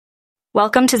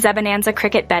Welcome to Zebananza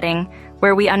Cricket Betting,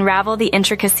 where we unravel the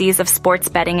intricacies of sports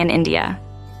betting in India.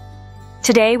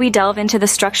 Today, we delve into the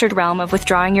structured realm of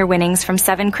withdrawing your winnings from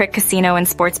 7crick Casino and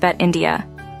Sportsbet India.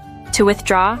 To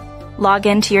withdraw, log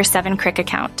in to your 7crick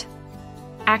account.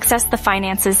 Access the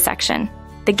Finances section,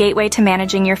 the gateway to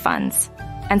managing your funds,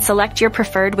 and select your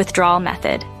preferred withdrawal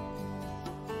method.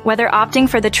 Whether opting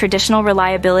for the traditional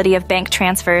reliability of bank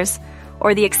transfers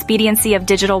or the expediency of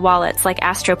digital wallets like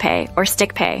AstroPay or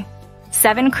StickPay,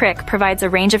 7crick provides a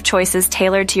range of choices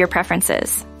tailored to your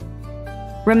preferences.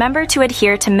 Remember to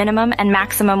adhere to minimum and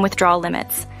maximum withdrawal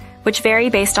limits, which vary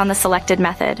based on the selected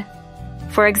method.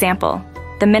 For example,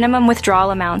 the minimum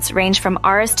withdrawal amounts range from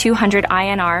Rs 200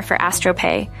 INR for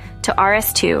AstroPay to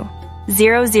Rs 2,000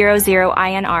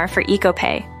 INR for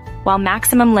EcoPay, while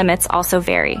maximum limits also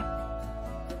vary.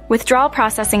 Withdrawal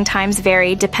processing times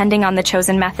vary depending on the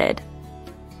chosen method.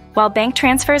 While bank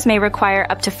transfers may require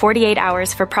up to 48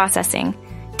 hours for processing,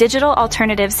 digital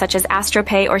alternatives such as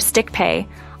AstroPay or StickPay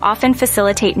often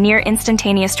facilitate near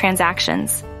instantaneous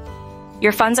transactions.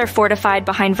 Your funds are fortified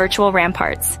behind virtual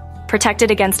ramparts,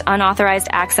 protected against unauthorized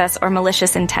access or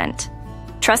malicious intent.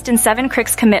 Trust in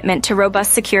 7crick's commitment to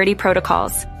robust security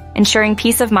protocols, ensuring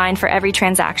peace of mind for every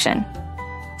transaction.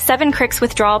 7crick's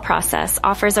withdrawal process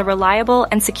offers a reliable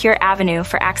and secure avenue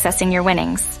for accessing your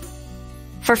winnings.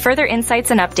 For further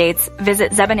insights and updates,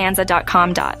 visit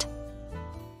zebananza.com.